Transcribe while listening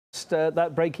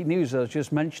That breaking news I was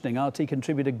just mentioning, RT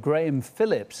contributor Graham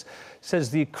Phillips says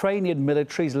the Ukrainian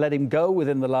military's let him go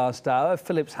within the last hour.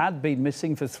 Phillips had been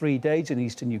missing for 3 days in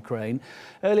eastern Ukraine.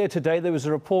 Earlier today, there was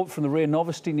a report from the RIA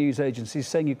Novosti news agency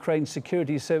saying Ukraine's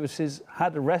security services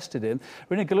had arrested him.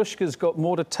 Rina Galushka's got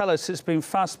more to tell us. It's been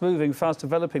fast-moving,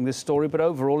 fast-developing, this story, but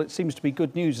overall it seems to be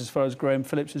good news as far as Graham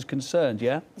Phillips is concerned,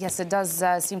 yeah? Yes, it does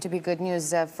seem to be good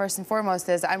news. First and foremost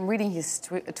is I'm reading his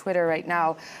Twitter right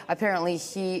now. Apparently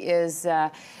he is,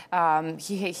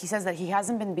 he says that he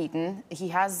hasn't been beaten. He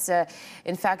has,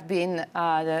 in fact, been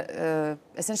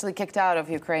essentially kicked out of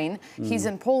Ukraine. He's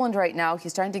in Poland right now.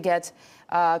 He's trying to get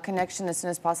connection as soon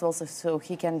as possible so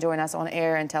he can join us on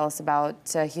air and tell us about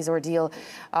his ordeal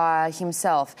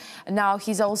himself. Now,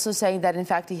 he's also saying that, in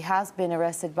fact, he has been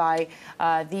arrested by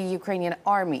the Ukrainian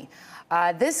army.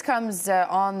 This comes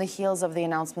on the heels of the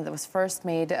announcement that was first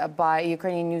made by a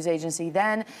Ukrainian news agency.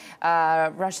 Then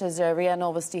Russia's RIA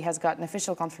Novosti has gotten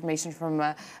official confirmation from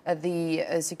the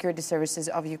security services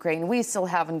of Ukraine. We still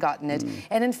haven't gotten it.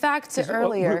 And in fact,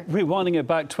 earlier... Rewinding it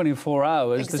back 24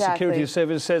 hours, Exactly. The security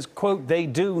service says, quote, they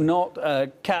do not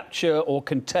capture or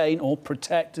contain or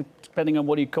protect, depending on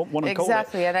what you want to call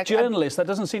it. And journalists, that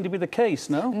doesn't seem to be the case,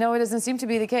 no? No, it doesn't seem to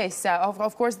be the case.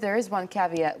 Of course, there is one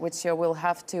caveat which we'll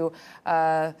have to...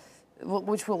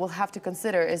 which we'll have to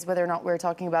consider is whether or not we're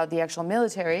talking about the actual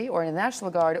military or the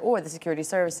National Guard or the security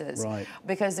services. Right.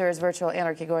 Because there is virtual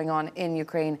anarchy going on in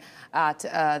Ukraine at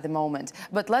the moment.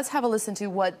 But let's have a listen to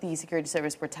what the security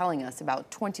service were telling us about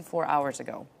 24 hours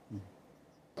ago.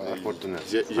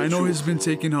 I know he's been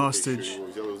taken hostage.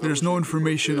 There's no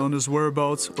information on his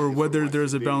whereabouts or whether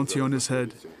there's a bounty on his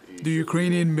head. The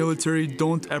Ukrainian military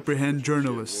don't apprehend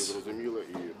journalists.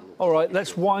 All right,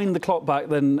 let's wind the clock back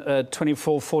then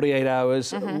 24, 48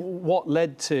 hours. What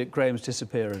led to Graham's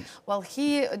disappearance? Well,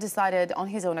 he decided on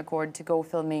his own accord to go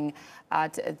filming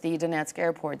at the Donetsk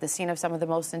airport, the scene of some of the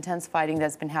most intense fighting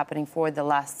that's been happening for the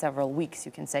last several weeks,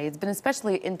 you can say. It's been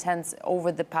especially intense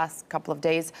over the past couple of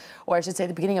days, or I should say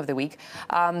the beginning of the week.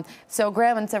 So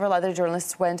Graham and several other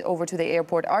journalists went over to the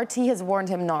airport. RT has warned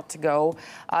him not to go.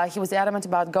 He was adamant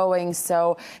about going,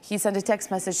 so he sent a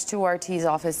text message to RT's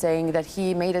office saying that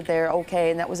he made it there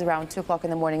okay, and that was around 2 o'clock in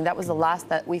the morning. That was the last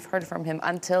that we've heard from him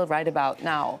until right about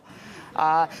now.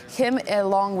 Him,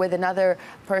 along with another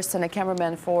person, a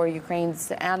cameraman for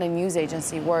Ukraine's and a news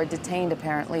agency, were detained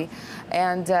apparently.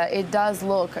 And it does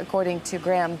look, according to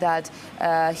Graham, that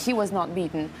he was not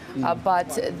beaten, but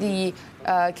the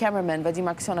cameraman,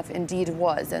 Vadim Aksyonov, indeed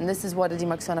was. And this is what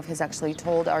Vadim Aksyonov has actually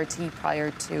told RT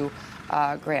prior to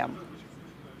Graham.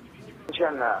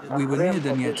 We were near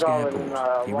Donetsk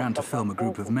airport. He ran to film a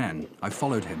group of men. I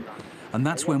followed him. And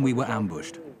that's when we were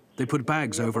ambushed. They put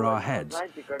bags over our heads.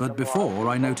 But before,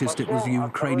 I noticed it was the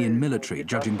Ukrainian military,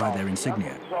 judging by their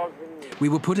insignia. We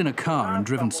were put in a car and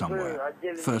driven somewhere.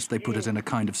 First, they put us in a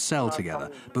kind of cell together,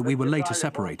 but we were later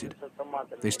separated.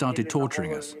 They started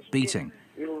torturing us, beating.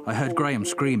 I heard Graham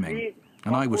screaming,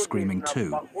 and I was screaming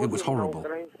too. It was horrible.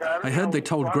 I heard they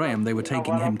told Graham they were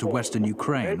taking him to western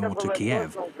Ukraine or to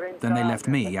Kiev. Then they left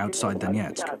me outside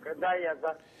Donetsk.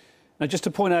 Now, just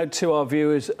to point out to our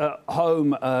viewers at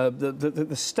home,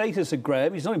 the status of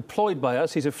Graham, he's not employed by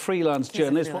us, he's a freelance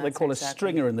journalist, what they call a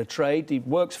stringer in the trade. He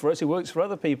works for us, he works for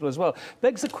other people as well.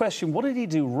 Begs the question, what did he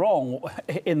do wrong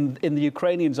in the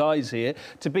Ukrainians' eyes here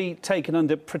to be taken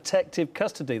under protective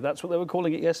custody? That's what they were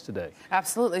calling it yesterday.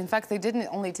 Absolutely. In fact, they didn't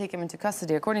only take him into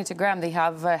custody. According to Graham, they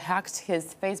have hacked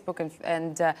his Facebook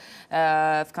and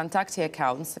Vkontakte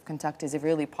accounts. Vkontakte is a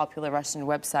really popular Russian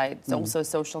website. It's also a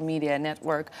social media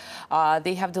network.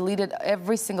 They have deleted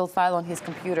every single file on his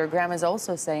computer. Graham is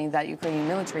also saying that Ukrainian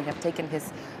military have taken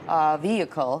his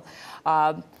vehicle.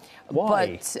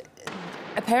 Why? But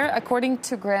according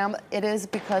to Graham, it is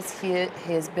because he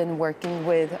has been working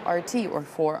with RT or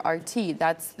for RT.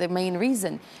 That's the main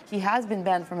reason. He has been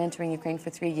banned from entering Ukraine for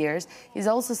 3 years. He's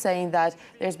also saying that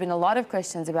there's been a lot of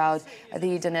questions about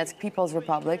the Donetsk People's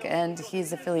Republic and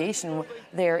his affiliation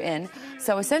therein.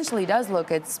 So essentially, it does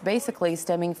look, it's basically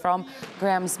stemming from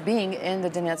Graham's being in the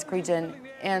Donetsk region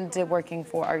and working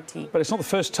for RT. But it's not the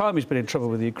first time he's been in trouble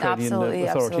with the Ukrainian authorities,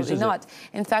 absolutely is not. it?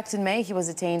 In fact, in May, he was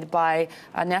detained by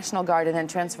National Guard and then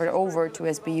transferred over to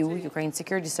SBU, Ukraine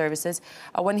Security Services,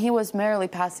 when he was merely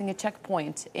passing a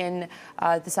checkpoint in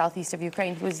the southeast of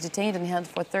Ukraine. He was detained and held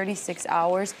for 36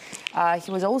 hours.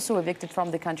 He was also evicted from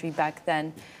the country back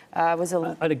then.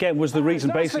 And again, was the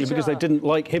reason basically because they didn't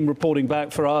like him reporting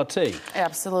back for RT?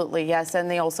 Absolutely, yes.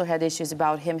 And they also had issues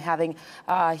about him having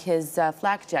his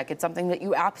flak jacket, something that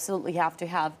you absolutely have to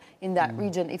have in that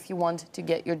region if you want to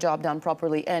get your job done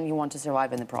properly and you want to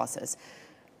survive in the process.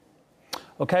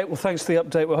 OK, well, thanks for the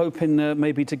update. We're hoping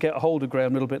maybe to get a hold of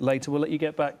Graham a little bit later. We'll let you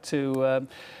get back to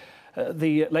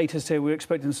the latest here. We're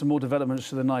expecting some more developments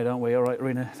for the night, aren't we? All right,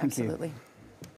 Rena, thank you. Absolutely.